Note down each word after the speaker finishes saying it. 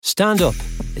Stand up.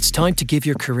 It's time to give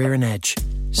your career an edge.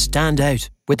 Stand out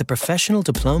with a professional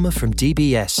diploma from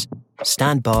DBS.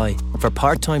 Stand by for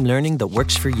part-time learning that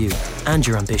works for you and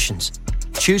your ambitions.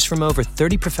 Choose from over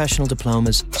 30 professional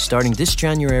diplomas starting this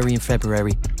January and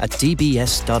February at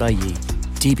dbs.ie.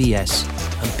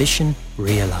 DBS. Ambition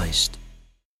realised.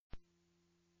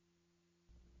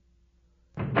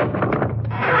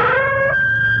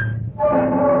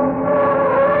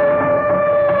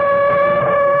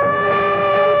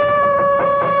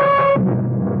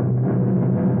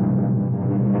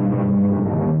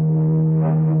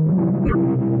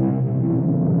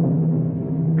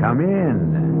 Come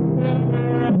in.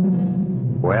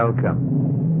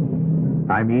 Welcome.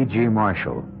 I'm E.G.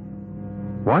 Marshall.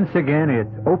 Once again, it's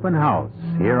open house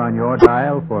here on your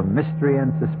dial for mystery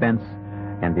and suspense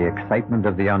and the excitement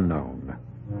of the unknown.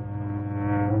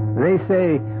 They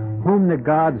say, whom the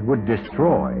gods would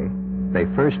destroy, they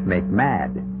first make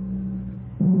mad.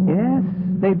 Yes,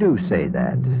 they do say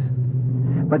that.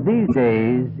 But these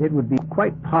days, it would be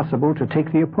quite possible to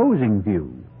take the opposing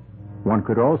view. One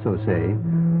could also say,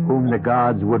 whom the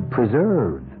gods would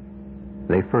preserve,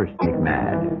 they first make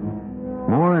mad.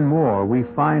 More and more, we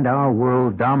find our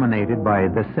world dominated by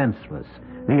the senseless,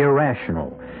 the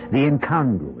irrational, the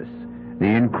incongruous, the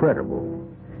incredible.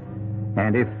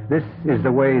 And if this is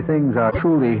the way things are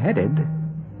truly headed,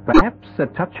 perhaps a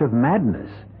touch of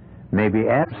madness may be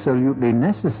absolutely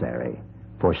necessary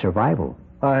for survival.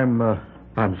 I'm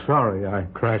sorry I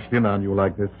crashed in on you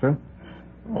like this, sir.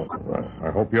 Oh, I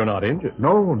hope you're not injured.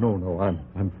 No,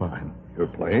 I'm fine. Your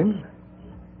plane?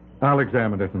 I'll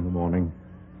examine it in the morning.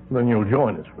 Then you'll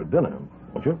join us for dinner,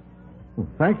 won't you? Well,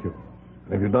 thank you.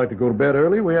 And if you'd like to go to bed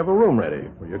early, we have a room ready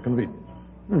for your convenience.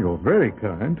 You're very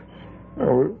kind.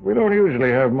 Oh, we don't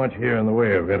usually have much here in the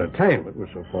way of entertainment.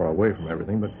 We're so far away from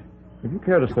everything. But if you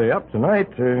care to stay up tonight,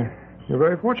 you're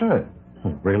very fortunate.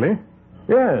 Oh, really?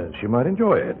 Yes, you might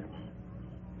enjoy it.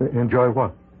 Enjoy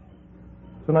what?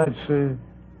 Tonight's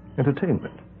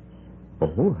entertainment.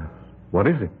 Oh, what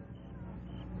is it?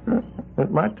 It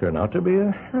might turn out to be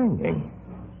a hanging.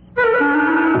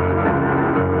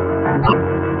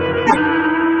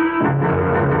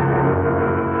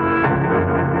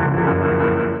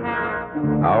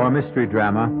 Our mystery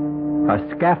drama, A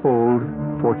Scaffold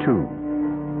for Two,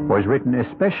 was written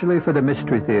especially for the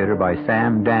Mystery Theater by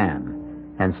Sam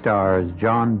Dan and stars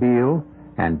John Beale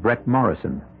and Brett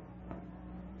Morrison.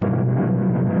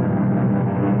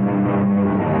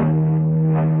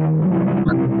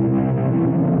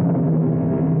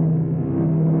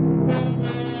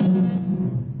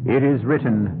 It is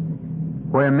written,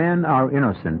 where men are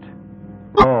innocent,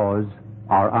 laws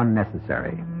are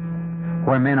unnecessary.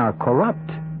 Where men are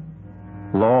corrupt,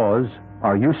 laws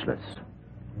are useless.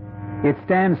 It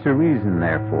stands to reason,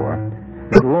 therefore,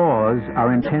 that laws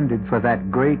are intended for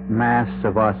that great mass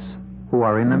of us who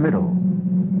are in the middle,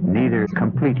 neither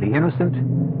completely innocent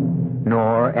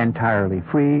nor entirely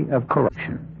free of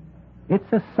corruption.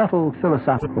 It's a subtle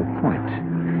philosophical point,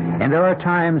 and there are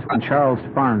times when Charles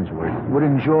Farnsworth would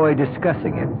enjoy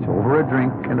discussing it over a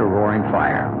drink and a roaring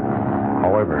fire.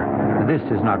 However, this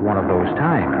is not one of those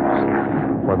times.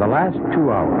 For the last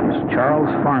 2 hours, Charles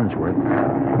Farnsworth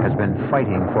has been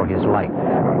fighting for his life.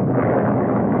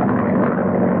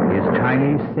 His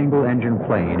tiny single-engine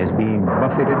plane is being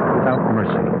buffeted without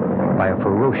mercy by a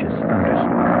ferocious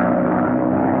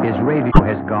thunderstorm. His radio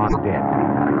has gone dead.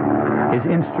 His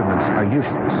instruments are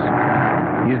useless.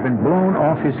 He has been blown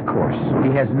off his course.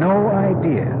 He has no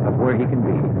idea of where he can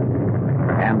be.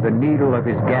 And the needle of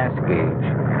his gas gauge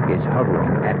is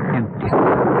hovering at empty.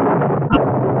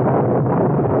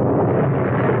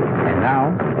 And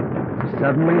now,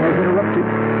 suddenly as it erupted,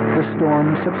 the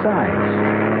storm subsides.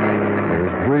 There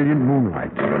is brilliant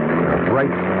moonlight,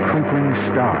 bright twinkling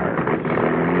stars.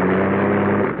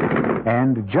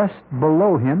 And just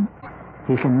below him,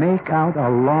 he can make out a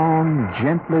long,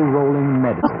 gently rolling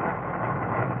meadow.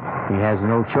 He has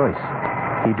no choice.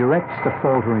 He directs the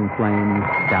faltering plane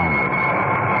downward.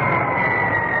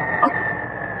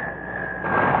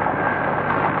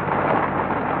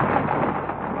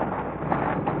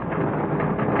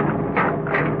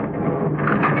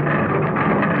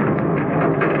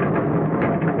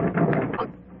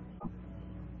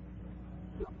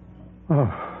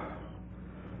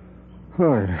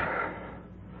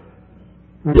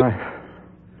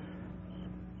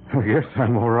 I guess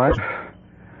I'm all right.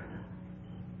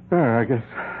 I guess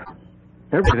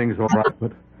everything's all right,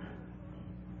 but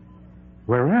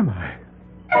where am I?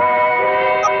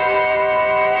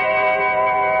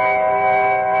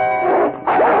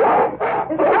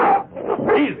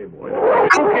 Easy, boy.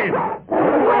 Okay.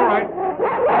 All right.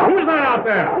 Who's that out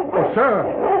there? Oh, sir.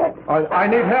 I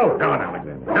need help. Down,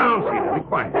 Alexander. Down, Cedar. Be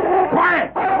quiet.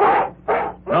 Quiet!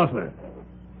 Now, sir.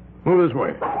 Move this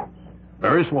way.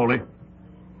 Very slowly.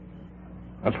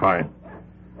 That's fine.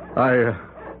 I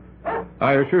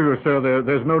assure you, sir,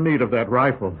 there's no need of that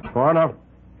rifle. Far enough.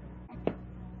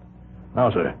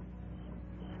 Now, sir.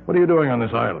 What are you doing on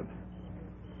this island?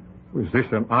 Was this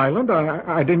an island?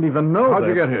 I didn't even know How'd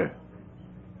you get here?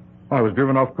 I was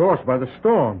driven off course by the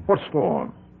storm. What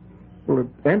storm? Well, it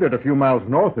ended a few miles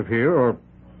north of here, or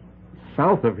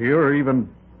south of here, or even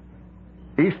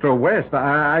east or west.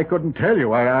 I couldn't tell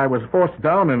you. I was forced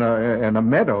down in a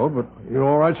meadow, but... You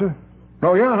all right, sir?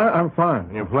 Oh, yeah, I'm fine.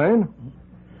 And your plane?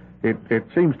 It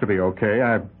seems to be okay.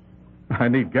 I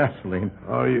need gasoline.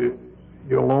 Oh, you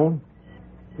alone?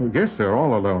 I guess they're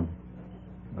all alone.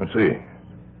 I see.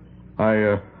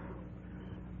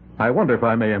 I wonder if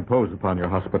I may impose upon your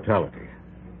hospitality.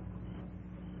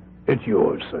 It's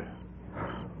yours, sir.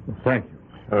 Thank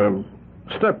you.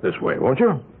 Step this way, won't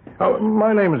you? Oh,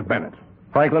 my name is Bennett.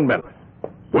 Franklin Bennett.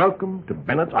 Welcome to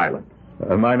Bennett's Island.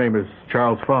 My name is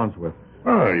Charles Farnsworth.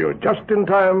 Oh, you're just in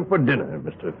time for dinner,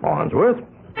 Mr. Farnsworth.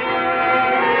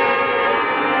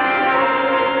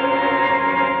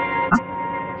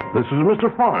 This is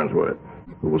Mr. Farnsworth,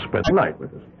 who will spend the night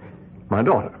with us. My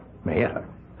daughter, Mayetta.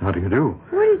 How do you do?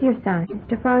 What is your sign,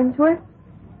 Mr. Farnsworth?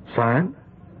 Sign?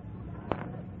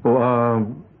 Well,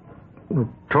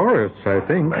 Taurus, I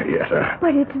think. Mayetta.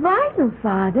 But it's vital,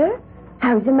 Father.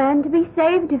 How's a man to be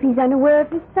saved if he's unaware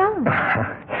of his sign?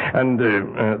 And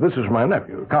this is my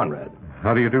nephew, Conrad.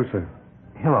 How do you do, sir?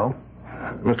 Hello.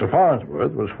 Mr.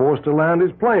 Farnsworth was forced to land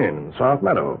his plane in the South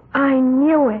Meadow. I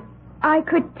knew it. I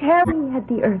could tell he had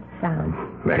the earth sound.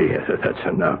 Mayetta, that's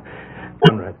enough.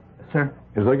 Conrad. Sir?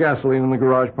 Is there gasoline in the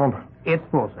garage pump? It's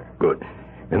full, sir. Good.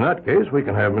 In that case, we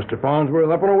can have Mr.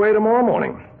 Farnsworth up and away tomorrow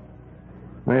morning.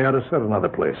 May I set another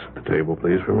place at the table,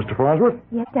 please, for Mr. Farnsworth?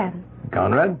 Yes, Daddy.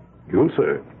 Conrad, you'll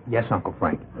serve. Yes, Uncle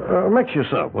Frank. Mix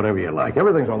yourself, whatever you like.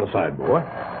 Everything's on the sideboard.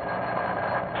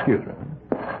 Excuse me.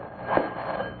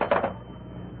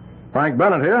 Frank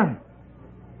Bennett here.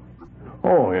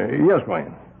 Oh, yes,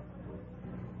 Wayne.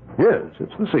 Yes,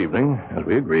 it's this evening, as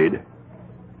we agreed.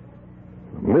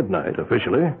 Midnight,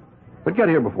 officially. But get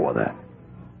here before that.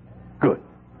 Good.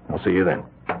 I'll see you then.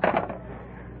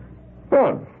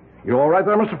 Oh, you all right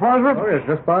there, Mr. Farnsworth? Oh, yes,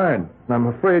 just fine. I'm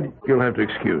afraid you'll have to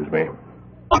excuse me.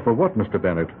 For what, Mr.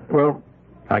 Bennett? Well,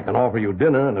 I can offer you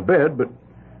dinner and a bed, but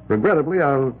regrettably,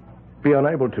 I'll be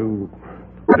unable to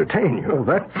entertain you. Oh,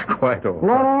 that's quite all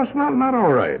right. No, it's not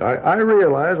all right. I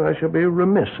realize I shall be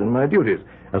remiss in my duties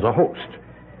as a host.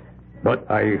 But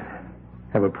I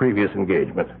have a previous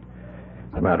engagement.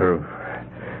 A matter of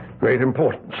great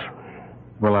importance.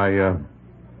 Well,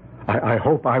 I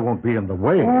hope I won't be in the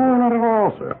way. Oh, not at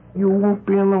all, sir. You won't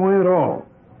be in the way at all.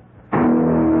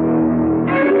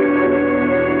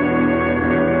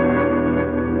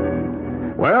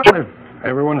 Well, if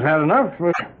everyone's had enough,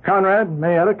 Conrad,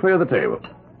 Mayetta, clear the table.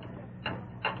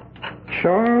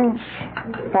 Charles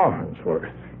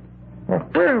Farnsworth.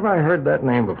 Where have I heard that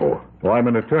name before? Well, I'm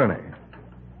an attorney.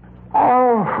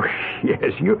 Oh,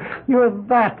 yes, you're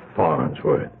that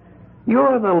Farnsworth.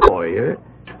 You're the lawyer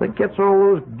that gets all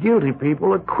those guilty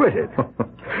people acquitted.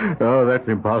 Oh, that's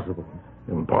impossible.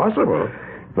 Impossible?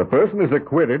 If a person is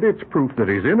acquitted, it's proof that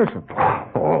he's innocent.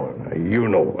 Oh, you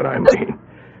know what I mean.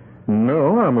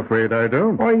 No, I'm afraid I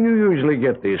don't. Why, you usually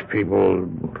get these people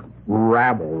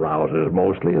rabble-rousers,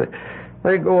 mostly.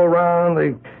 They go around,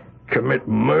 they commit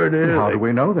murder. How do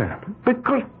we know that?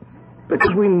 Because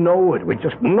we know it. We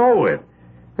just know it.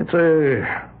 It's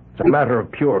a matter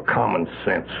of pure common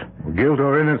sense. Guilt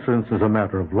or innocence is a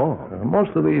matter of law.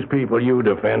 Most of these people you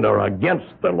defend are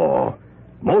against the law.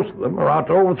 Most of them are out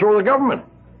to overthrow the government.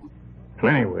 And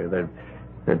anyway, they're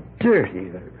dirty.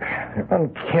 They're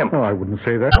unkempt. Oh, I wouldn't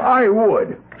say that. I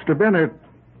would. Mr. Bennett,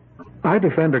 I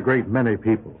defend a great many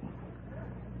people.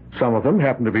 Some of them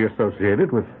happen to be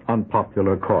associated with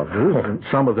unpopular causes, and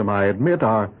some of them, I admit,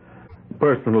 are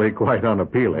personally quite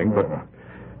unappealing,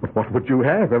 but what would you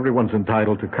have? Everyone's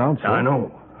entitled to counsel. I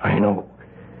know.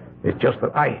 It's just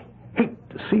that I hate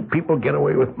to see people get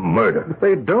away with murder. If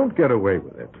they don't get away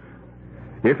with it,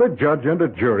 if a judge and a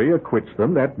jury acquits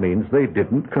them, that means they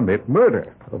didn't commit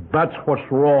murder. That's what's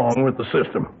wrong with the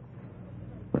system.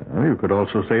 Well, you could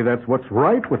also say that's what's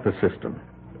right with the system.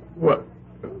 Well,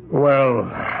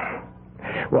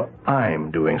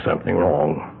 I'm doing something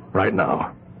wrong right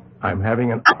now. I'm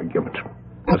having an argument.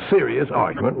 A serious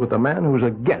argument with a man who's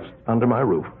a guest under my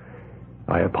roof.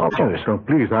 I apologize. Oh,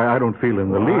 please, I don't feel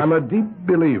in the least. I'm a deep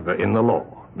believer in the law,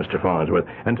 Mr. Farnsworth.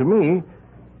 And to me,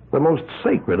 the most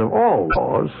sacred of all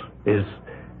laws is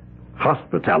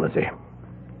hospitality.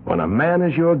 When a man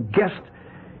is your guest,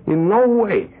 in no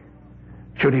way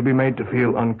should he be made to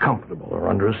feel uncomfortable or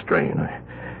under a strain.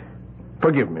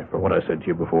 Forgive me for what I said to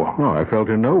you before. No, I felt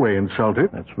in no way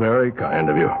insulted. That's very kind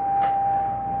of you.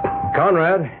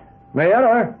 Conrad,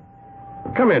 Mayetta,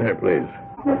 come in here, please.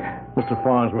 Mr.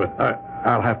 Farnsworth,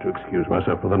 I'll have to excuse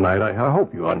myself for the night. I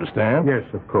hope you understand. Yes,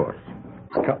 of course.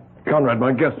 Conrad,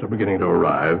 my guests are beginning to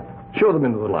arrive. Show them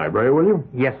into the library, will you?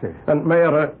 Yes, sir. And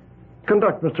Mayetta,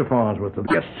 conduct Mr. Farnsworth to the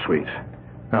guest suite.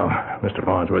 Now, Mr.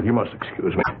 Farnsworth, you must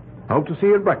excuse me. I hope to see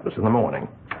you at breakfast in the morning.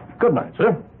 Good night,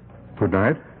 sir. Good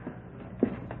night.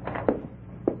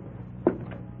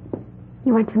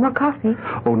 You want some more coffee?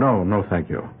 Oh, no, thank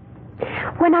you.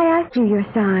 When I asked you your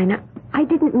sign, I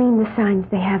didn't mean the signs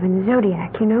they have in the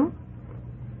zodiac, you know?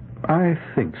 I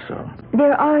think so.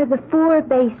 There are the 4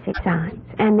 basic signs,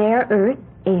 and they're earth,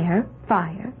 air,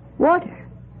 fire, water.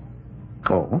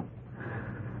 Oh?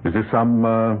 Is this some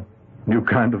new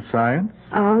kind of science?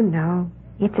 Oh, no.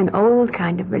 It's an old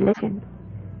kind of religion.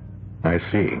 I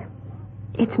see.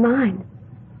 It's mine.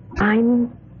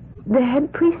 I'm the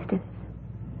head priestess.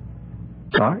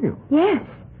 Are you? Yes.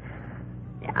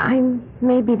 I'm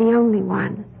maybe the only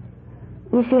one.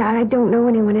 You see, I don't know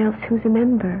anyone else who's a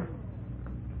member.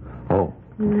 Oh.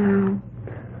 No.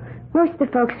 Most of the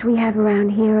folks we have around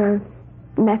here are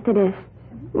Methodists.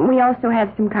 We also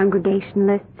have some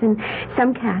Congregationalists and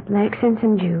some Catholics and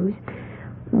some Jews.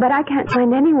 But I can't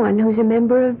find anyone who's a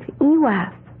member of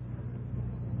EWAF.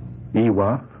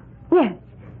 EWAF? Yes.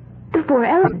 The 4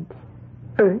 elements.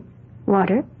 Earth,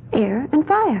 water, air, and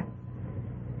fire.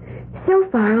 So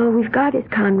far, all we've got is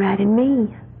Conrad and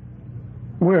me.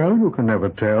 Well, you can never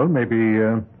tell. Maybe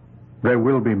there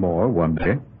will be more one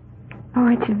day. Oh,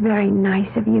 it's very nice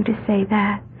of you to say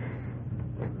that.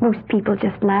 Most people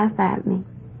just laugh at me.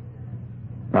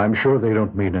 I'm sure they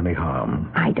don't mean any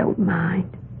harm. I don't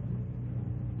mind.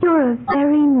 You're a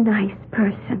very nice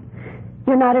person.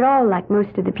 You're not at all like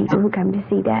most of the people who come to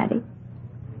see Daddy.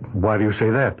 Why do you say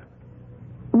that?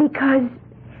 Because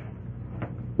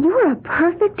you're a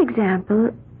perfect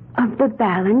example of the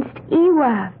balanced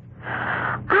EWAF.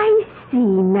 I see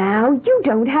now. You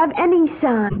don't have any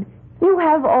son. You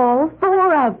have all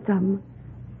 4 of them.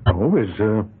 Oh, is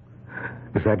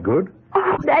that good?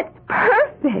 Oh, that's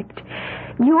perfect.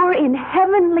 You're in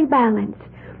heavenly balance.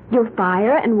 Your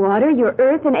fire and water, your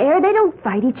earth and air, they don't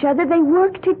fight each other. They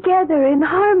work together in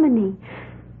harmony.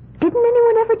 Didn't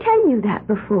anyone ever tell you that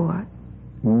before?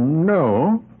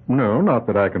 No, not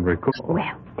that I can recall.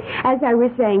 Well, as I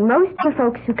was saying, most of the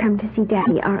folks who come to see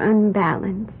Daddy are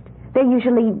unbalanced. They're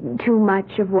usually too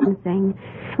much of one thing.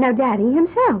 Now, Daddy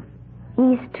himself,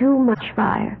 he's too much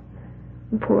fire.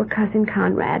 Poor cousin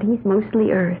Conrad, he's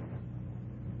mostly earth.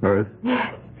 Earth?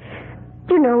 Yes.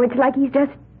 You know, it's like he's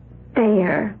just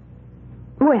there.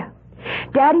 Well,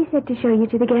 Daddy said to show you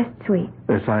to the guest suite.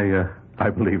 Yes, I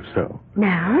believe so.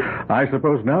 Now? I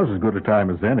suppose now's as good a time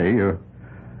as any. Your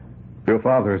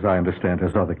father, as I understand,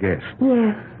 has other guests.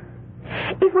 Yes.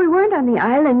 If we weren't on the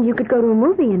island, you could go to a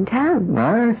movie in town.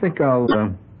 I think I'll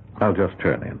just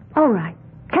turn in. All right.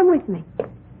 Come with me.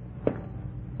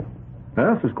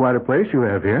 Well, this is quite a place you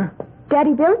have here.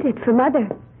 Daddy built it for Mother.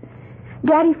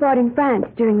 Daddy fought in France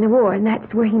during the war, and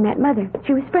that's where he met Mother.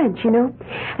 She was French, you know.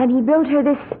 And he built her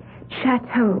this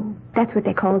chateau. That's what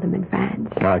they called them in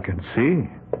France. I can see.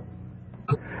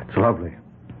 It's lovely.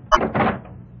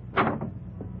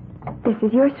 This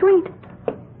is your suite.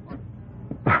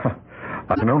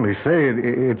 I can only say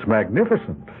it's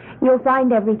magnificent. You'll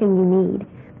find everything you need.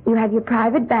 You have your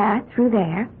private bath through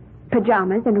there,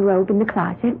 pajamas and a robe in the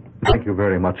closet. Thank you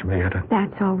very much, Mayetta.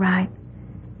 That's all right.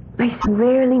 I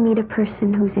rarely meet a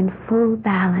person who's in full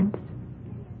balance.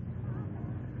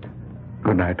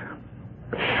 Good night.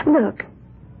 Look,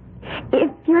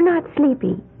 if you're not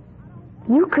sleepy,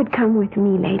 you could come with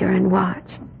me later and watch.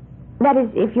 That is,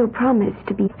 if you'll promise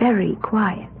to be very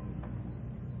quiet.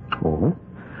 Oh?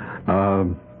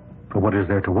 What is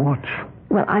there to watch?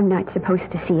 Well, I'm not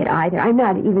supposed to see it either. I'm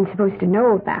not even supposed to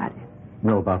know about it.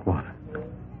 Know about what?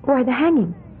 Why, the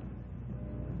hanging.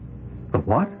 The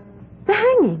what? The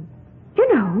hanging.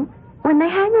 You know, when they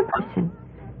hang a person.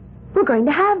 We're going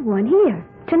to have one here,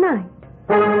 tonight.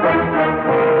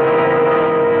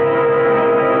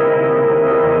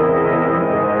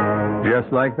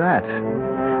 Just like that.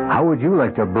 How would you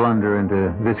like to blunder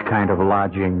into this kind of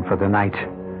lodging for the night?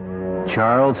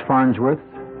 Charles Farnsworth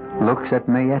looks at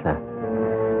Mayetta.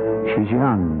 She's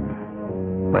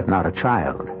young, but not a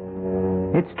child.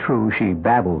 It's true she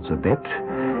babbles a bit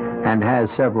and has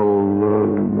several,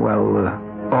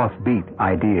 offbeat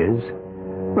ideas,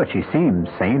 but she seems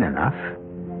sane enough.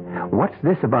 What's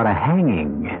this about a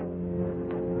hanging?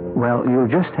 Well, you'll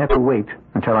just have to wait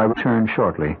until I return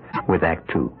shortly with Act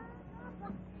Two.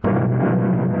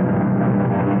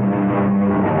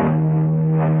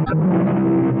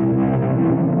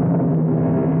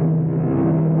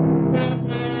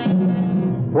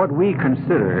 What we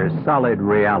consider solid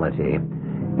reality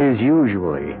is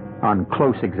usually, on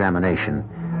close examination,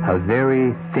 a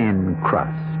very thin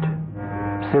crust.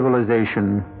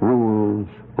 Civilization, rules,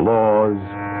 laws.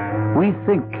 We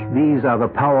think these are the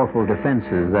powerful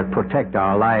defenses that protect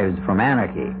our lives from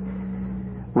anarchy.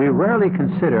 We rarely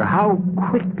consider how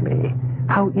quickly,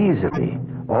 how easily,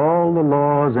 all the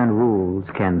laws and rules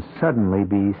can suddenly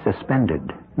be suspended.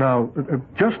 Now,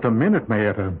 just a minute,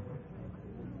 Mayetta.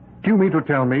 Do you mean to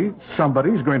tell me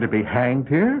somebody's going to be hanged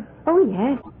here? Oh,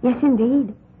 yes. Yes,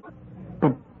 indeed.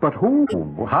 But who?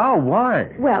 How?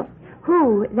 Why? Well,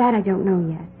 who, that I don't know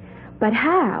yet. But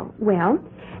how? Well,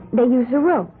 they use a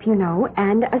rope, you know,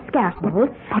 and a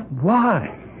scaffold. But why?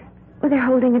 Well, they're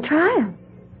holding a trial.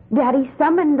 Daddy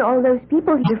summoned all those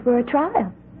people here for a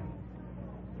trial.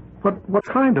 But what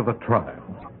kind of a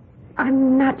trial?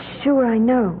 I'm not sure I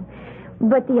know.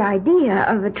 But the idea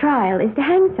of a trial is to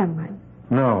hang someone.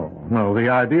 No. The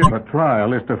idea of a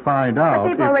trial is to find out. But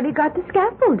they've already got the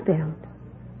scaffold built.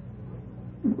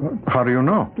 How do you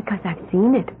know? Because I've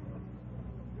seen it.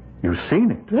 You've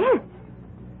seen it? Yes.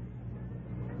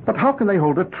 But how can they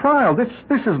hold a trial? This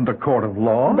isn't a court of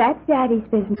law. That's Daddy's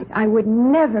business. I would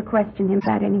never question him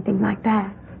about anything like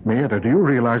that. Mayetta, do you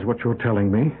realize what you're telling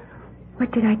me?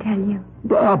 What did I tell you?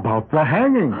 About the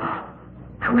hanging.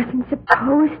 I wasn't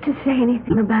supposed to say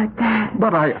anything about that.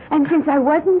 But And since I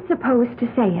wasn't supposed to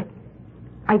say it,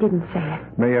 I didn't say it.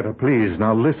 Mayetta, please,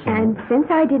 now listen. And since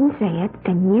I didn't say it,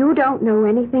 then you don't know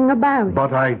anything about it.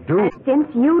 But I do. And since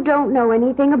you don't know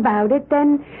anything about it,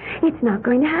 then it's not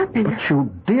going to happen. But you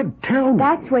did tell me.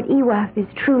 That's what EWAF is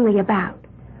truly about.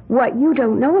 What you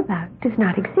don't know about does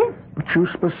not exist. But you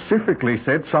specifically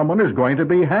said someone is going to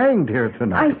be hanged here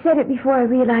tonight. I said it before I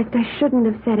realized I shouldn't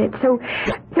have said it. So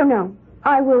no.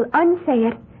 I will unsay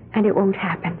it, and it won't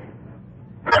happen.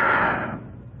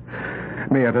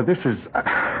 Mayetta, this is...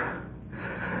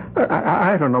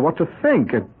 I don't know what to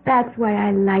think. That's why I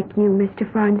like you, Mr.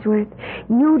 Farnsworth.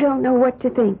 You don't know what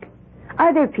to think.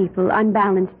 Other people,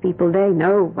 unbalanced people, they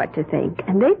know what to think.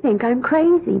 And they think I'm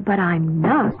crazy, but I'm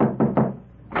not.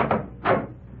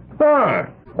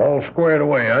 All squared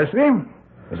away, I see.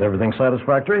 Is everything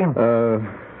satisfactory?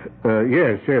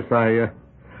 Yes,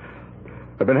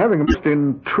 I've been having a most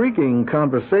intriguing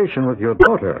conversation with your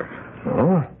daughter.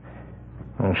 Oh?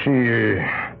 Well, she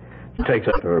takes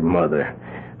after her mother.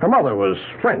 Her mother was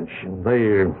French, and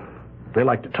they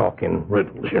like to talk in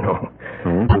riddles, you know.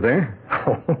 Oh, do they?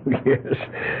 Oh, yes.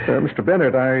 Mr.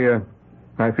 Bennett,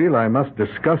 I feel I must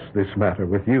discuss this matter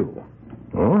with you.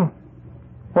 Oh?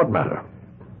 What matter?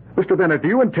 Mr. Bennett, do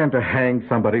you intend to hang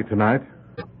somebody tonight?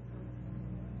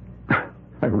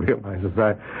 I realize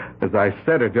as I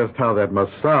said it just how that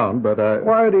must sound, but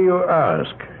Why do you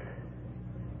ask?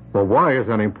 Well, why is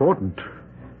unimportant.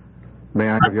 May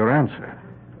I have your answer?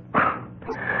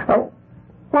 Oh,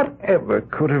 whatever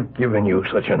could have given you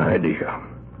such an idea?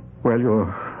 Well,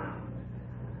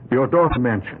 your daughter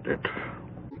mentioned it.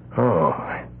 Oh.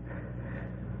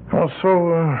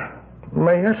 Also,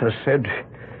 Mayetta said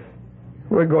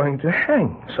we're going to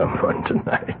hang someone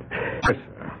tonight. Yes,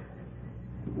 sir.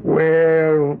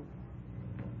 Well,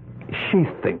 she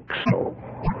thinks so.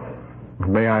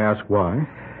 May I ask why?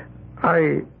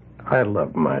 I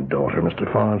love my daughter,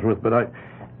 Mr. Farnsworth, but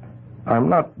I'm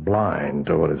not blind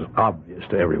to what is obvious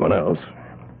to everyone else.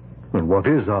 And what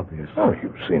is obvious? Oh,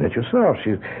 you've seen it yourself.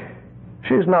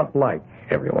 She's not like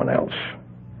everyone else.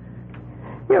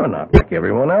 You're not like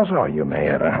everyone else, are you,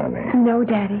 Mayetta, honey? No,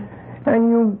 Daddy. And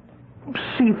you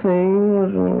see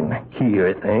things and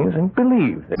hear things and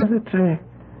believe things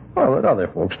that other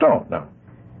folks don't. Now,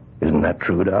 isn't that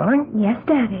true, darling? Yes,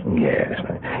 Daddy. Yes.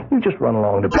 You just run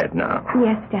along to bed now.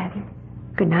 Yes, Daddy.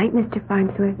 Good night, Mr.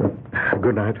 Farnsworth.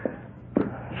 Good night.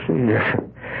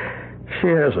 She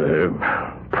has a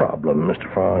problem, Mr.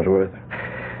 Farnsworth.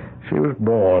 She was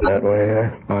born that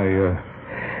way.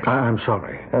 I'm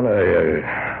sorry. And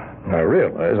I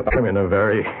realize I'm in a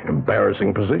very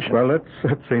embarrassing position. Well, let's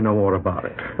say no more about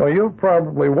it. Well, you're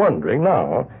probably wondering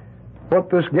now what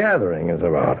this gathering is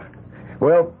about.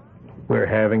 Well, we're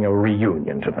having a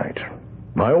reunion tonight.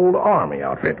 My old Army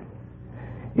outfit.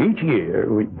 Each year,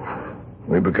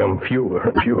 we become fewer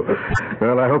and fewer.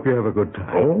 Well, I hope you have a good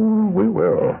time. Oh, we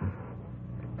will.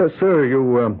 Sir,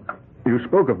 you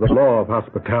spoke of the law of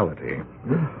hospitality.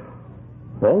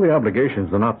 All the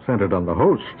obligations are not centered on the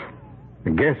host.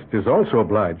 The guest is also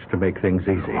obliged to make things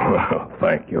easy. Well,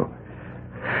 thank you.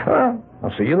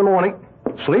 I'll see you in the morning.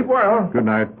 Sleep well. Good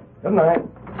night. Good night.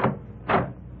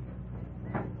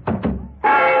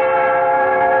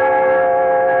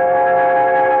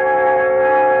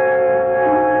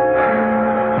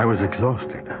 I was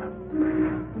exhausted.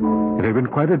 It had been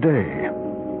quite a day.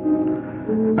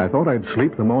 I thought I'd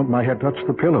sleep the moment my head touched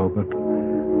the pillow, but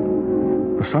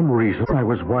for some reason I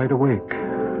was wide awake.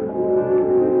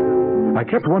 I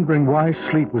kept wondering why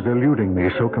sleep was eluding me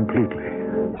so completely.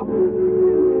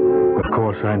 Of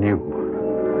course, I knew.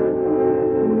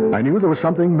 I knew there was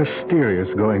something mysterious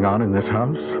going on in this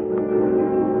house.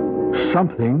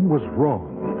 Something was wrong.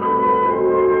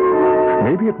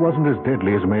 Maybe it wasn't as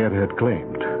deadly as Mayetta had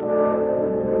claimed.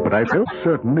 But I felt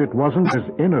certain it wasn't as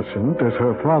innocent as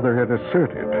her father had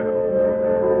asserted.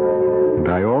 And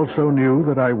I also knew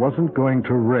that I wasn't going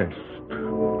to rest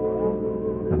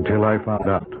until I found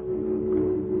out.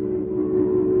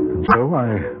 And so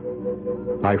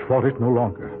I fought it no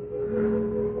longer.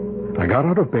 I got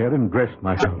out of bed and dressed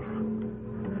myself.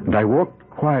 And I walked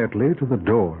quietly to the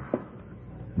door.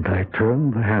 And I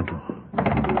turned the handle.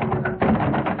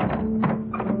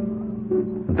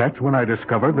 And that's when I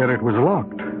discovered that it was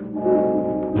locked.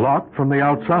 Locked from the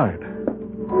outside.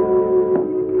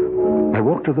 I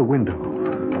walked to the window.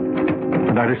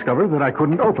 And I discovered that I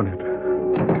couldn't open it.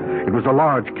 It was a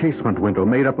large casement window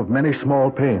made up of many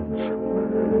small panes.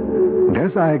 And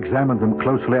as I examined them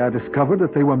closely, I discovered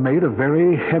that they were made of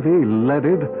very heavy,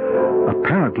 leaded,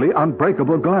 apparently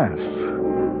unbreakable glass.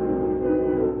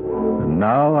 And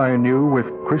now I knew with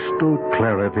crystal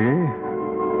clarity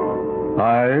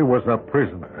I was a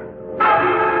prisoner.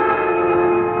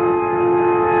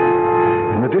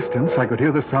 In the distance, I could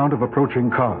hear the sound of approaching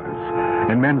cars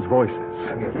and men's voices.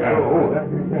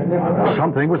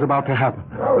 Something was about to happen.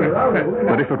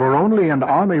 But if it were only an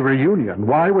army reunion,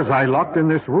 why was I locked in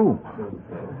this room?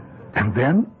 And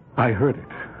then I heard it.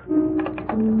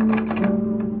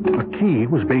 A key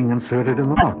was being inserted in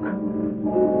the lock.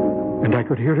 And I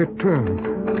could hear it turn.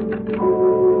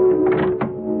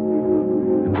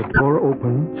 And the door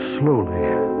opened slowly.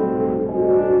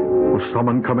 Was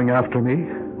someone coming after me?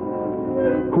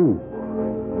 Who?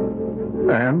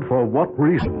 And for what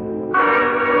reason?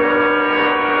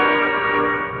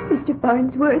 Mr.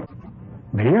 Farnsworth,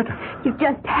 Mayetta? you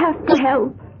just have to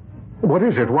help. What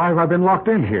is it? Why have I been locked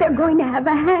in here? They're going to have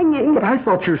a hanging. But I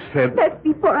thought you said... That's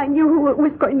before I knew who it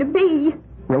was going to be.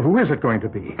 Well, who is it going to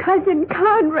be? Cousin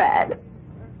Conrad.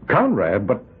 Conrad?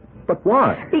 But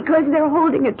why? Because they're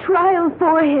holding a trial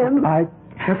for him. I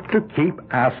have to keep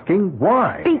asking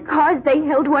why. Because they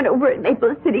held one over at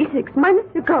Maple City 6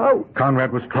 months ago.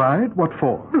 Conrad was tried? What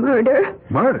for? Murder.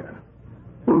 Murder?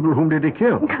 Whom did he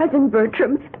kill? Cousin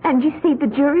Bertram. And you see, the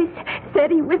jury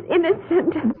said he was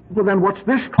innocent. Well, then what's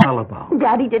this trial about?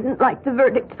 Daddy didn't like the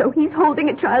verdict, so he's holding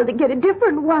a trial to get a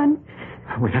different one.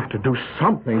 We have to do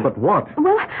something, but what?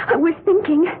 Well, I was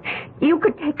thinking you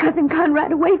could take Cousin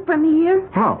Conrad away from here.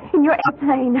 How? In your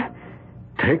airplane.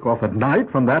 Take off at night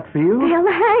from that field?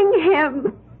 They'll hang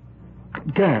him.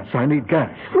 Gas. I need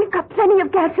gas. We've got plenty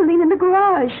of gasoline in the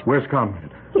garage. Where's Conrad?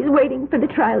 He's waiting for the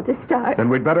trial to start. Then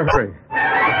we'd better hurry.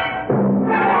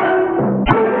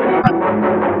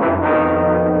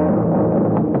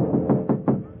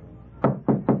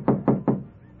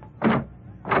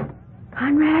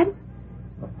 Conrad?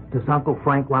 Does Uncle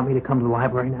Frank want me to come to the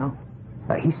library now?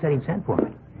 He said he'd sent for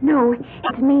me. No,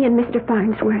 it's me and Mr.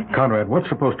 Farnsworth. Conrad, what's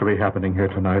supposed to be happening here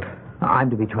tonight? I'm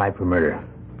to be tried for murder.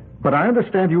 But I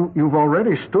understand you've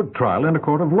already stood trial in a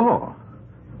court of law.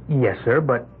 Yes, sir,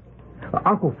 but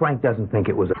Uncle Frank doesn't think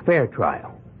it was a fair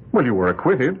trial. Well, you were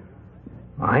acquitted.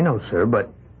 I know, sir,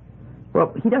 but...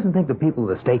 Well, he doesn't think the people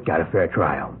of the state got a fair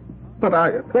trial. But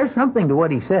There's something to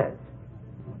what he says.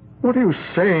 What are you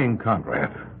saying,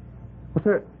 Conrad? Well,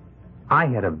 sir, I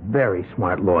had a very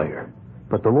smart lawyer.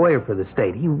 But the lawyer for the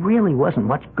state, he really wasn't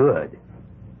much good.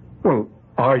 Well,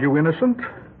 are you innocent?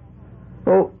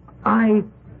 Oh,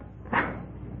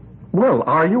 Well,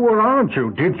 are you or aren't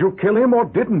you? Did you kill him or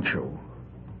didn't you?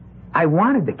 I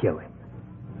wanted to kill him.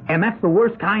 And that's the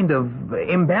worst kind of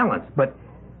imbalance, but...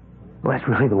 Well, that's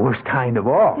really the worst kind of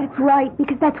all. That's right,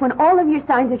 because that's when all of your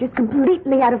signs are just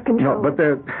completely out of control. No, but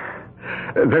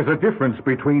there's a difference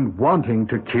between wanting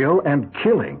to kill and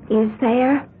killing. Is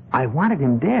there? I wanted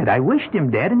him dead. I wished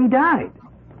him dead, and he died.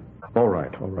 All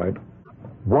right.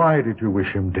 Why did you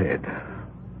wish him dead?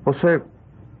 Well, sir,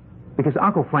 because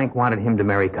Uncle Frank wanted him to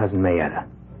marry Cousin Mayetta.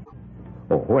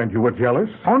 Oh, and you were jealous?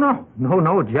 Oh,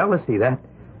 no, jealousy. No,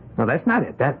 that's not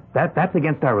it. That's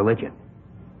against our religion.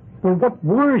 Well, what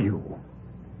were you?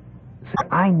 Sir,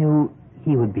 I knew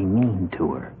he would be mean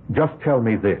to her. Just tell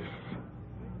me this.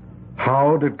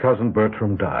 How did Cousin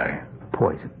Bertram die?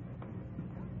 Poison.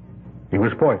 He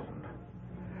was poisoned.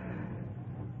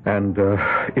 And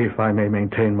if I may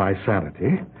maintain my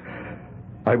sanity,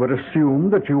 I would assume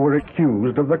that you were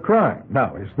accused of the crime.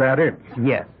 Now, is that it?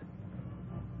 Yes.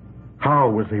 How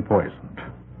was he poisoned?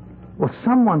 Well,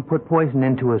 someone put poison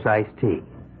into his iced tea.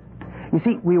 You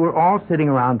see, we were all sitting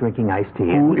around drinking iced tea.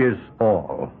 Who is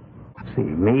all? Let's see,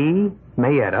 me,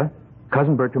 Mayetta,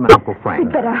 Cousin Bertram, and Uncle Frank.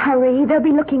 We'd better hurry. They'll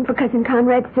be looking for Cousin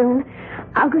Conrad soon.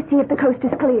 I'll go see if the coast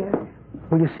is clear.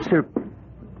 Well, you see, sir,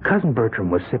 Cousin Bertram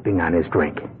was sipping on his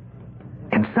drink.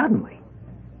 And suddenly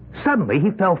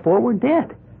he fell forward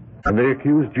dead. And they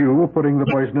accused you of putting the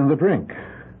poison in the drink.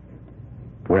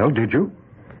 Well, did you?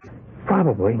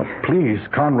 Probably. Please,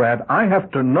 Conrad, I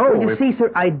have to know. Well, you see,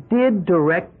 sir, I did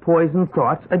direct poison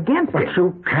thoughts against him. But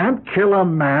you can't kill a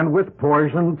man with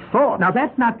poisoned thoughts. Now,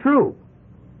 that's not true.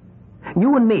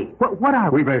 You and me, what are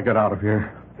we? We better get out of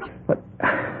here. But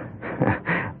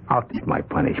I'll take my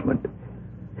punishment.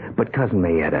 But Cousin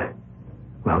Mayetta,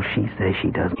 well, she says she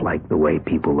doesn't like the way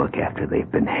people look after they've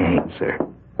been hanged, sir.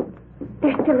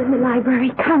 They're still in the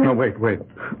library. Come. No, wait.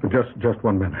 Just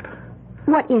 1 minute.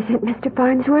 What is it, Mr.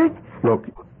 Farnsworth? Look,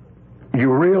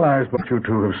 you realize what you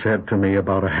two have said to me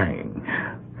about a hanging.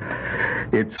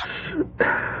 It's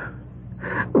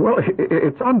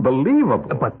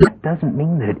unbelievable. But that doesn't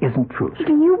mean that it isn't true.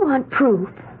 Do you want proof?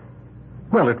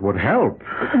 Well, it would help.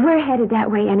 We're headed that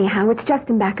way anyhow. It's just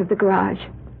in back of the garage.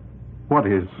 What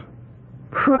is?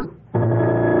 Proof. We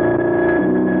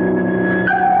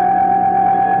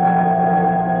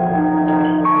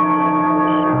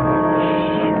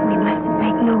mustn't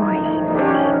make noise.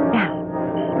 Now,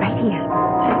 right here.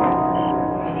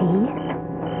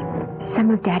 See? Some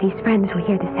of Daddy's friends were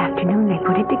here this afternoon. They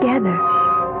put it together.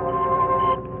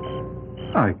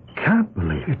 I can't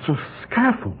believe it's a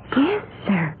scaffold. Yes,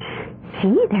 sir.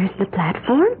 See, there's the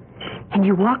platform. And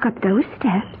you walk up those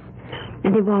steps.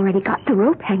 And they've already got the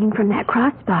rope hanging from that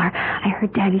crossbar. I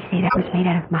heard Daddy say that was made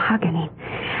out of mahogany.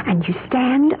 And you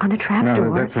stand on a trapdoor.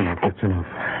 No, that's enough.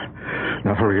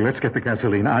 Now, hurry, let's get the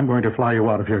gasoline. I'm going to fly you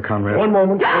out of here, Conrad. One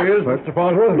moment, please, Mr.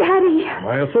 Farnsworth. Daddy!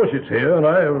 My associate's here, and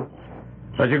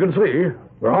as you can see,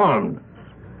 we're armed.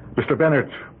 Mr. Bennett,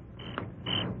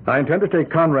 I intend to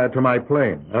take Conrad to my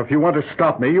plane. Now, if you want to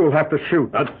stop me, you'll have to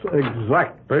shoot. That's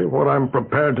exactly what I'm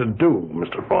prepared to do,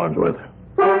 Mr. Farnsworth.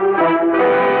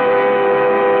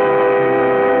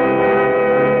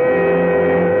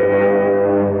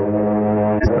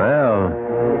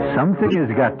 Something has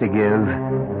got to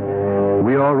give.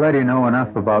 We already know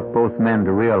enough about both men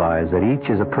to realize that each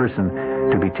is a person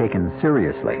to be taken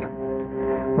seriously.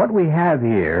 What we have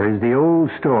here is the old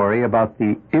story about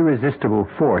the irresistible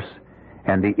force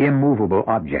and the immovable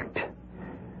object.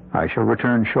 I shall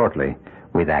return shortly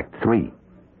with Act 3.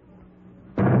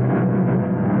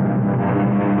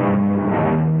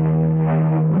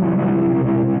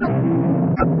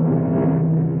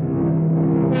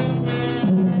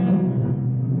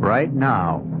 Right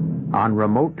now, on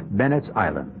remote Bennett's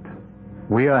Island,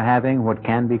 we are having what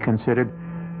can be considered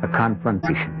a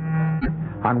confrontation.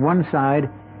 On one side,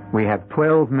 we have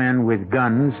 12 men with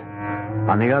guns.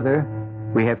 On the other,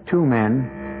 we have 2 men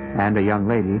and a young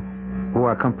lady who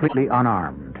are completely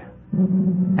unarmed.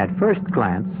 At first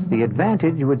glance, the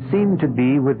advantage would seem to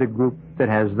be with the group that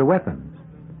has the weapons.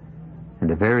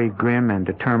 And a very grim and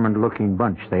determined-looking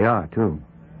bunch they are, too.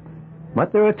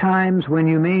 But there are times when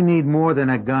you may need more than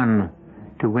a gun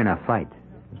to win a fight.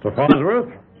 Mr.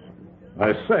 Farnsworth,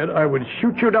 I said I would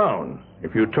shoot you down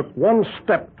if you took one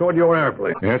step toward your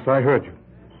airplane. Yes, I heard you.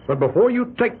 But before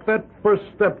you take that first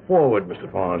step forward, Mr.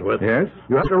 Farnsworth, Yes?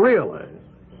 you have to realize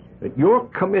that you're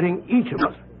committing each of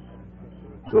us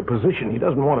to a position he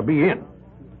doesn't want to be in.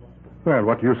 Well,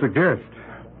 what do you suggest?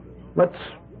 Let's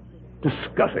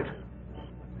discuss it.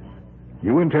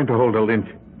 You intend to hold a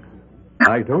lynching.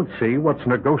 I don't see what's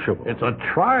negotiable. It's a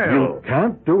trial. You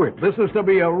can't do it. This is to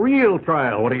be a real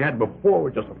trial. What he had before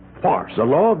was just a farce. The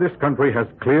law of this country has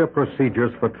clear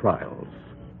procedures for trials.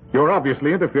 You're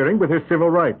obviously interfering with his civil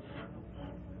rights.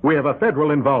 We have a federal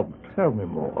involvement. Tell me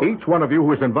more. Each one of you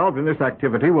who is involved in this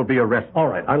activity will be arrested. All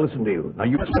right, I listen to you. Now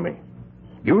you listen to me.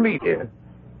 You lead here.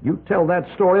 You tell that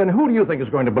story, and who do you think is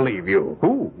going to believe you?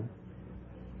 Who?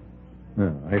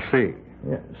 Oh, I see.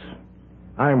 Yes.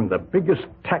 I'm the biggest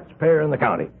taxpayer in the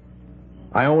county.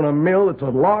 I own a mill that's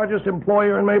the largest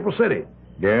employer in Maple City.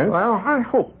 Yes? Well, I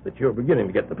hope that you're beginning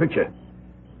to get the picture.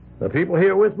 The people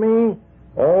here with me,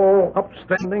 all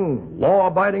upstanding,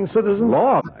 law-abiding citizens.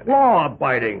 Law-abiding?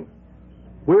 Law-abiding.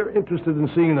 We're interested in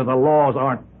seeing that the laws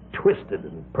aren't twisted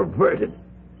and perverted.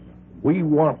 We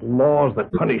want laws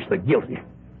that punish the guilty.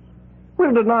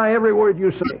 We'll deny every word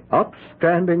you say.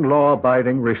 Upstanding,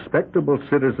 law-abiding, respectable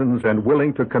citizens and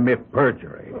willing to commit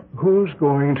perjury. Who's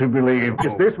going to believe?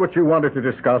 Is this what you wanted to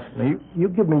discuss? Now, you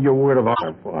give me your word of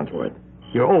honor, Farnsworth.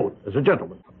 Your oath as a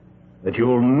gentleman. That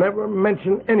you'll never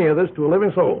mention any of this to a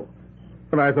living soul.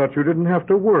 But I thought you didn't have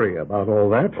to worry about all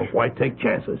that. Well, why take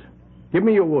chances? Give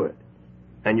me your word.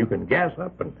 And you can gas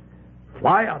up and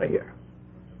fly out of here.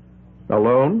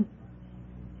 Alone?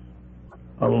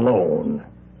 Alone.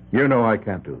 You know I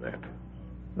can't do that.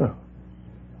 Oh.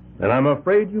 Then I'm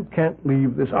afraid you can't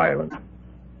leave this island.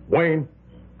 Wayne,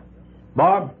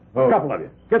 Bob, a couple of you.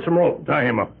 Get some rope. Tie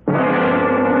him up.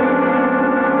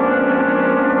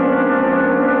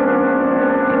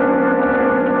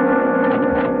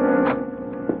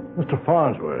 Mr.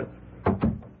 Farnsworth.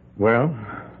 Well?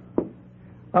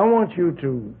 I want you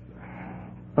to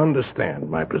understand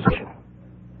my position.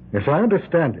 Yes, I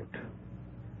understand it.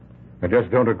 I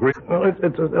just don't agree. Well,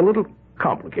 it's a little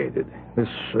complicated. This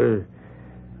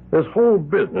whole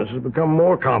business has become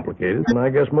more complicated than I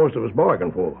guess most of us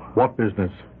bargained for. What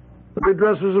business? The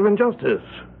redressers of injustice.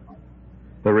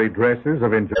 The redressers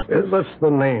of injustice? That's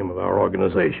the name of our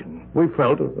organization. We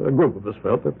felt, a group of us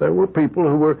felt, that there were people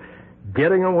who were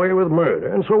getting away with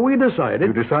murder, and so we decided...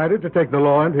 You decided to take the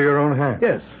law into your own hands?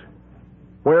 Yes.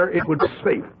 Where it would be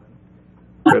safe.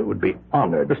 Where it would be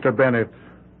honored. Mr. Bennett,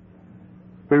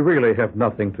 we really have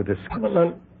nothing to discuss.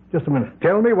 No, just a minute.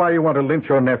 Tell me why you want to lynch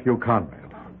your nephew,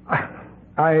 Conrad.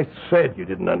 I said you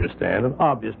didn't understand, and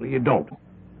obviously you don't.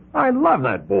 I love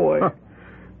that boy.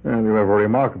 And you have a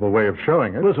remarkable way of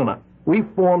showing it. Listen, we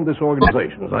formed this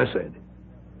organization, as I said.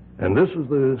 And this is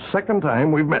the second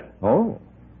time we've met. Oh.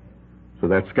 So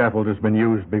that scaffold has been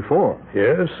used before.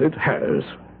 Yes, it has.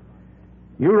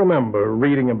 You remember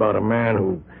reading about a man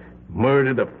who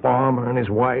murdered a farmer and his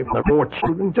wife and their 4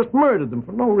 children, just murdered them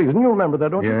for no reason. You remember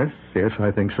that, don't you? Yes,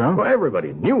 I think so. Well,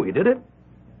 everybody knew he did it.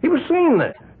 He was seen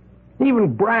there. He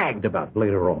even bragged about it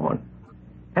later on.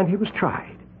 And he was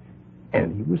tried.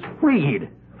 And he was freed,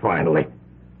 finally.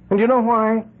 And you know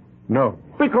why? No.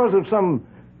 Because of some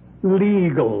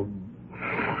legal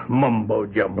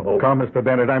mumbo-jumbo. Come, Mr.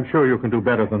 Bennett, I'm sure you can do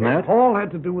better than that. It all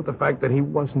had to do with the fact that he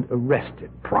wasn't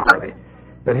arrested properly.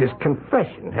 That his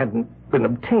confession hadn't been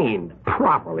obtained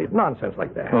properly. Nonsense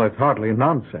like that. Well, it's hardly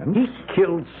nonsense. He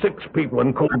killed 6 people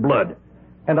in cold blood.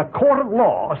 And a court of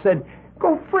law said,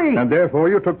 go free. And therefore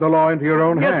you took the law into your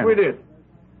own hands. Yes, we did.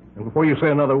 And before you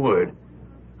say another word,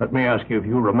 let me ask you if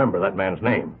you remember that man's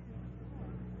name.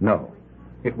 No.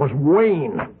 It was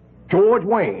Wayne. George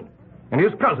Wayne. And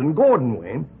his cousin, Gordon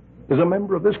Wayne, is a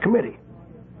member of this committee.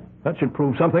 That should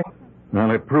prove something.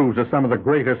 Well, it proves that some of the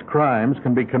greatest crimes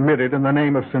can be committed in the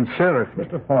name of sincerity.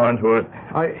 Mr. Farnsworth,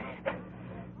 I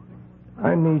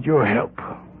need your help.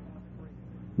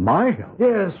 My help?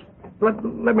 Yes.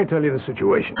 Let me tell you the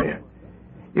situation here.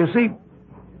 You see,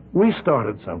 we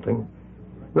started something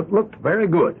that looked very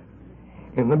good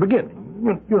in the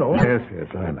beginning. You know. Yes,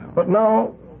 I know. But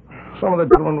now, some of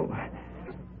the gentlemen,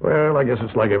 well, I guess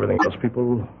it's like everything else.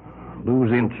 People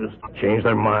lose interest, change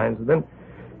their minds, and then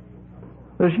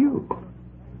there's you.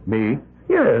 Me?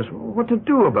 Yes, what to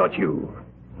do about you?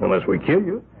 Unless we kill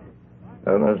you.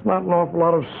 And there's not an awful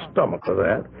lot of stomach for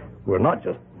that. We're not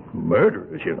just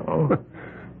murderers, you know.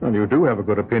 Well, you do have a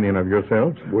good opinion of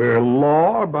yourselves. We're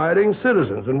law-abiding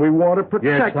citizens, and we want to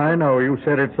protect... Yes, I know. You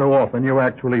said it so often. You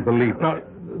actually believe it. Now,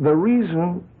 the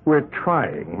reason we're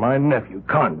trying my nephew,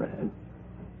 Conrad...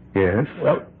 Yes?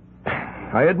 Well,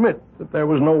 I admit that there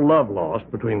was no love lost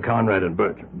between Conrad and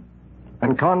Bertram.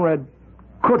 And Conrad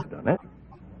could have done it.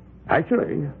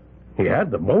 Actually, he had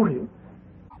the motive.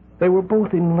 They were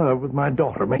both in love with my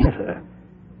daughter, Mesa.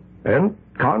 And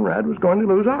Conrad was going to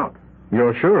lose out.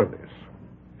 You're sure of this?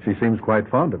 She seems quite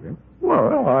fond of him.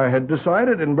 Well, I had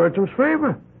decided in Bertram's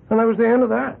favor, and that was the end of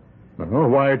that. Oh,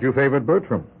 why had you favored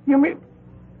Bertram? You mean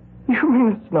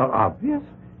it's not obvious?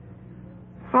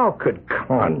 How could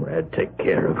Conrad take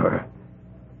care of her?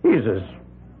 He's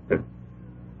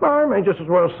I may just as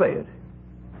well say it.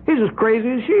 He's as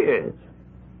crazy as she is.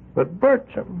 But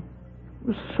Bertram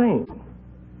was sane,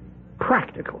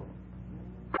 practical.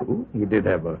 True, he did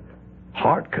have a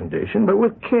heart condition, but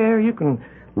with care you can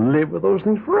live with those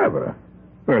things forever.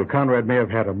 Well, Conrad may have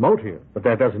had a motive, but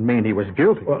that doesn't mean he was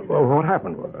guilty. Well, what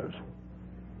happened was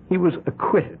he was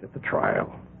acquitted at the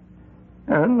trial.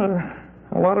 And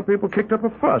a lot of people kicked up a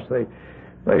fuss. They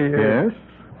Yes?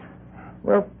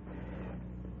 Well,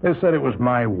 they said it was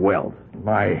my wealth,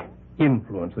 my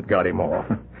influence that got him off.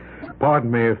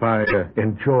 Pardon me if I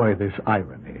enjoy this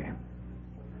irony.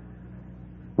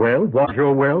 Well, was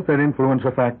your wealth and influence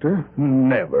a factor?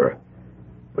 Never.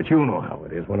 But you know how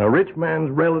it is. When a rich man's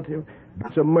relative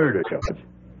gets a murder charge,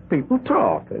 people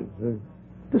talk. There's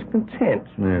discontent.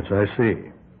 Yes, I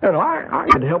see. And I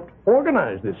had helped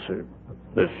organize this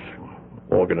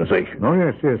organization. Oh,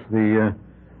 yes, the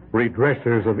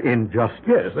redressers of injustice.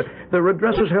 Yes, the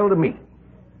redressers held a meeting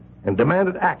and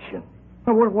demanded action.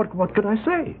 Now, what could I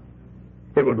say?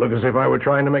 It would look as if I were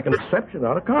trying to make an exception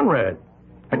out of Conrad.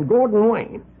 And Gordon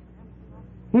Wayne,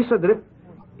 he said that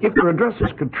if the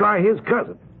redressers could try his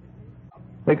cousin,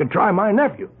 they could try my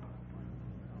nephew.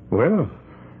 Well,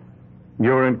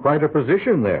 you're in quite a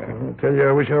position there. I tell you,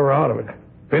 I wish I were out of it.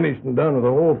 Finished and done with the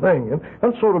whole thing.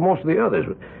 And so do most of the others.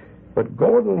 But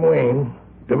Gordon Wayne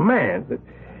demands that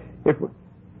if...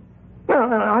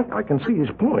 Well, I can see his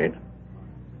point.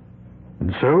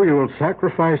 And so you will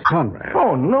sacrifice Conrad?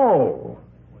 Oh, no.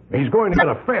 He's going to get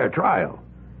a fair trial.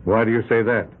 Why do you say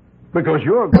that? Because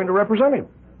you're going to represent him.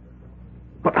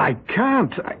 But I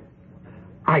can't.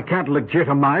 I can't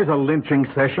legitimize a lynching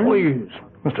session. Please,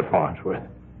 Mr. Farnsworth,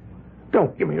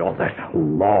 don't give me all that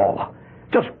law.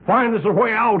 Just find us a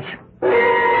way out.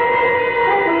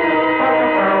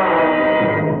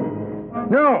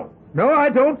 No, I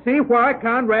don't see why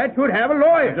Conrad should have a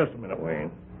lawyer. Just a minute, Wayne.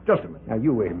 Just a minute. Now,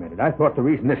 you wait a minute. I thought the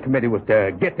reason this committee was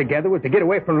to get together was to get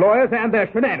away from lawyers and their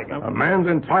shenanigans. A man's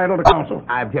entitled to counsel.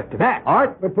 I object to that. All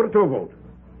right, we'll put it to a vote.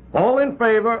 All in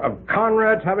favor of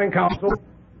Conrad's having counsel,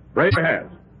 raise your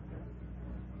hands.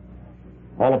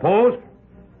 All opposed?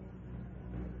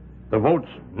 The vote's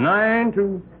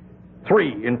 9-3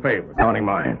 in favor, counting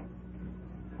mine.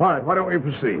 All right, why don't we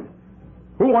proceed?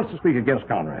 Who wants to speak against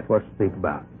Conrad? What's to speak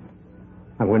about?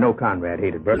 Now, we know Conrad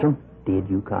hated Bertram. Did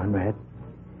you, Conrad?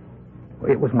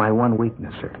 It was my one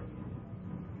weakness, sir.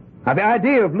 Now, the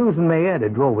idea of losing Mayetta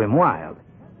drove him wild.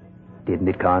 Didn't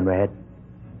it, Conrad?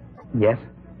 Yes?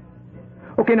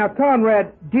 Okay, now,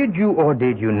 Conrad, did you or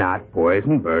did you not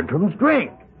poison Bertram's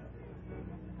drink?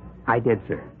 I did,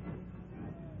 sir.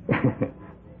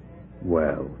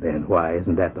 Well, then why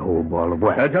isn't that the whole ball of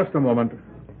wax? Just a moment.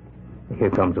 Here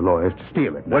comes the lawyers to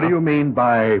steal it now. What do you mean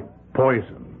by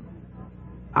poison?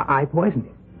 I poisoned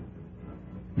him.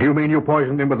 Do you mean you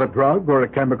poisoned him with a drug or a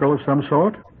chemical of some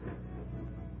sort?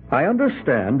 I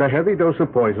understand a heavy dose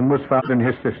of poison was found in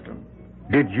his system.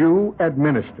 Did you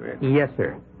administer it? Yes,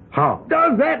 sir. How?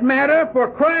 Does that matter? For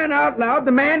crying out loud,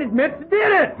 the man admits he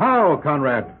did it. How,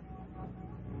 Conrad?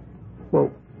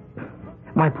 Well,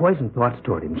 my poison thoughts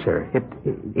toward him, sir. It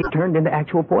turned into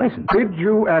actual poison. Did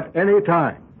you at any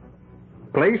time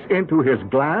place into his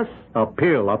glass a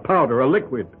pill, a powder, a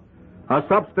liquid, a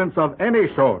substance of any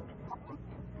sort?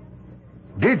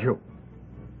 Did you?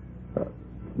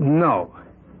 No.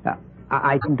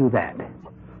 I didn't do that.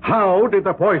 How did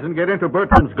the poison get into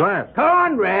Bertram's glass?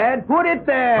 Conrad, put it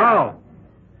there. How?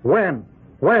 When?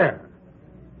 Where?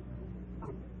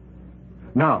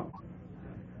 Now,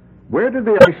 where did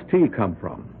the iced tea come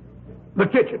from? The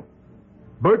kitchen.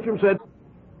 Bertram said,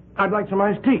 I'd like some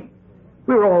iced tea.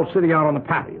 We were all sitting out on the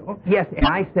patio. Yes, and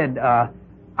I said,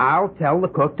 I'll tell the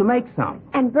cook to make some.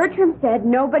 And Bertram said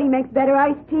nobody makes better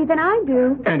iced tea than I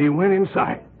do. And he went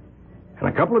inside. And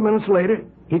a couple of minutes later,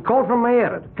 he called for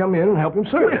Mayetta to come in and help him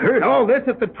serve. We heard all this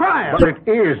at the trial. But it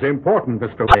is important,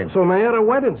 Mr. Wayne. So Mayetta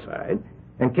went inside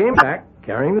and came back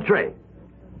carrying the tray.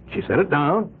 She set it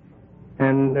down,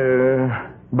 and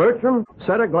Bertram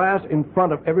set a glass in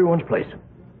front of everyone's place.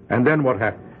 And then what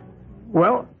happened?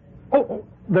 Well,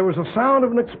 there was a sound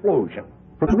of an explosion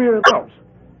from the rear of the house.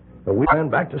 So we ran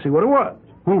back to see what it was.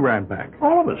 Who ran back?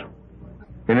 All of us.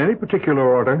 In any particular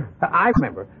order? I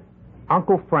remember.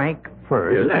 Uncle Frank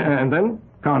first. Yes, and then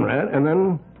Conrad, and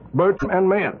then Bertram and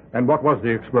Mayetta. And what was the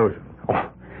explosion? Oh,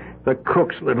 the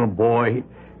cook's little boy.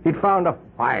 He'd found a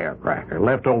firecracker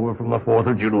left over from the 4th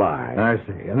of July. I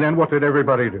see. And then what did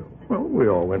everybody do? Well, we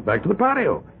all went back to the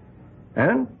patio.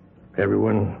 And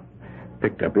everyone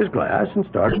picked up his glass and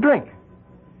started to drink.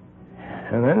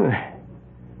 And then,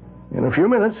 in a few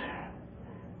minutes,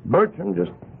 Bertram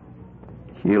just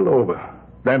keeled over.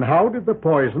 Then how did the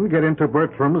poison get into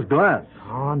Bertram's glass?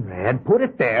 Conrad, put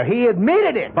it there. He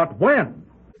admitted it. But when?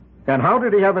 And how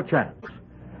did he have a chance?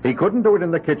 He couldn't do it in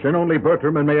the kitchen. Only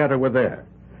Bertram and Mayetta were there.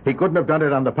 He couldn't have done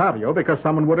it on the patio because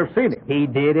someone would have seen him. He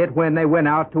did it when they went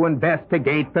out to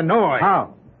investigate the noise.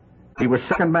 How? He was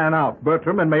second man out.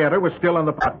 Bertram and Mayetta were still on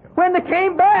the patio. When they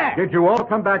came back. Did you all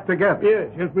come back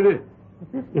together? Yes, we did.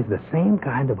 This is the same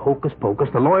kind of hocus-pocus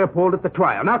the lawyer pulled at the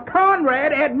trial. Now,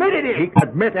 Conrad admitted it. He can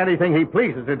admit anything he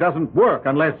pleases. It doesn't work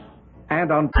unless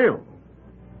and until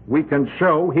we can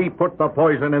show he put the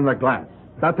poison in the glass.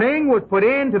 The thing was put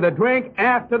into the drink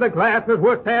after the glasses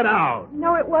were set out.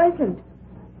 No, it wasn't.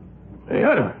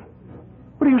 Mayetta,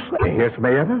 what are you saying? Yes,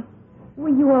 Mayetta?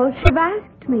 Well, you all should have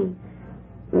asked me.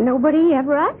 Nobody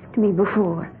ever asked me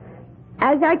before.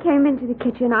 As I came into the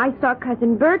kitchen, I saw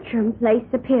Cousin Bertram place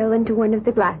a pill into one of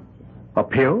the glasses. A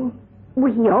pill?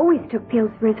 Well, he always took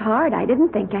pills for his heart. I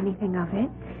didn't think anything of it.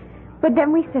 But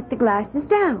then we set the glasses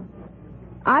down.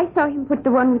 I saw him put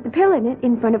the one with the pill in it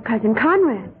in front of Cousin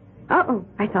Conrad. Uh-oh,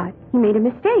 I thought. He made a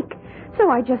mistake. So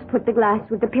I just put the glass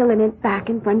with the pill in it back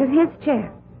in front of his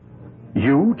chair.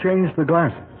 You changed the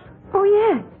glasses? Oh,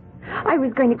 yes. I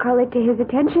was going to call it to his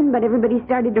attention, but everybody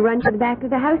started to run to the back of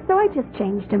the house, so I just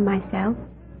changed them myself.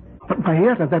 But,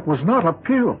 Marietta, that was not a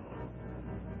pill.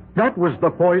 That was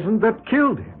the poison that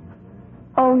killed him.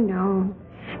 Oh, no.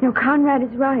 No, Conrad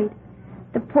is right.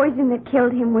 The poison that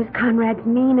killed him was Conrad's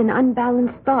mean and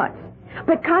unbalanced thoughts.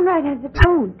 But Conrad has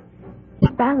atoned.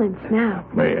 He's balanced now.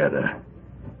 Marietta,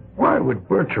 why would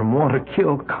Bertram want to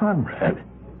kill Conrad?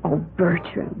 Oh,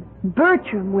 Bertram.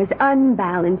 Bertram was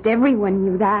unbalanced. Everyone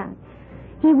knew that.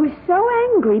 He was so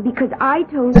angry because I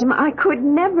told him I could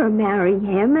never marry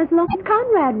him as long as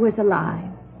Conrad was alive.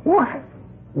 What?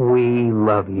 We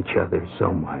love each other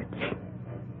so much.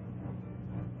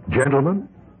 Gentlemen,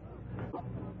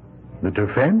 the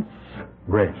defense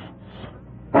rests.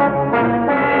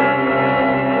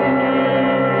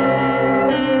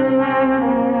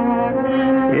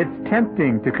 It's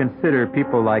tempting to consider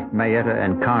people like Mayetta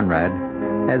and Conrad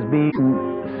as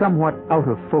being somewhat out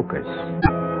of focus.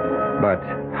 But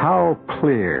how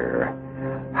clear,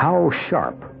 how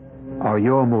sharp are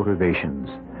your motivations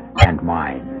and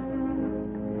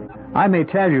mine? I may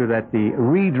tell you that the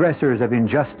redressers of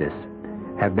injustice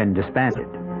have been disbanded.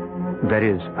 That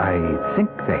is, I think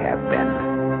they have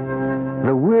been.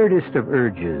 The weirdest of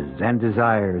urges and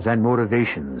desires and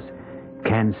motivations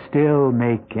can still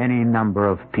make any number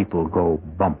of people go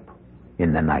bump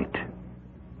in the night.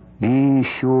 Be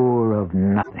sure of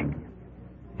nothing,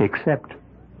 except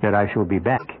that I shall be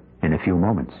back in a few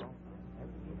moments.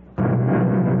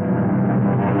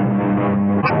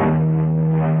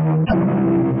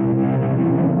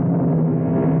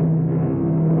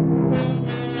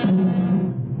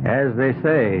 As they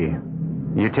say,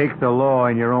 you take the law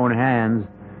in your own hands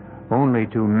only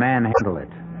to manhandle it.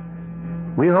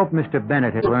 We hope Mr.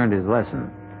 Bennett has learned his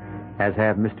lesson, as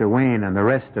have Mr. Wayne and the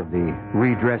rest of the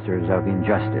redressers of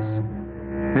injustice.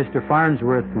 Mr.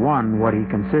 Farnsworth won what he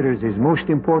considers his most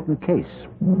important case,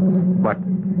 but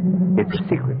it's a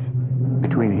secret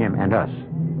between him and us,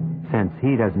 since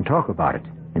he doesn't talk about it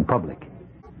in public.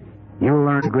 You'll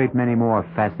learn a great many more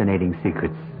fascinating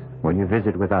secrets when you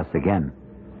visit with us again.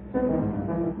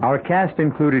 Our cast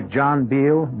included John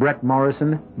Beale, Brett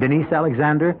Morrison, Denise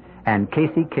Alexander, and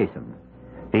Casey Kasem.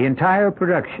 The entire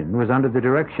production was under the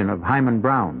direction of Hyman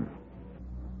Brown.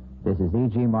 This is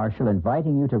E.G. Marshall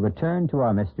inviting you to return to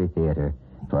our Mystery Theater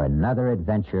for another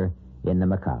adventure in the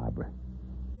macabre.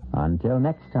 Until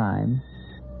next time,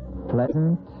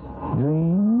 pleasant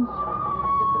dreams.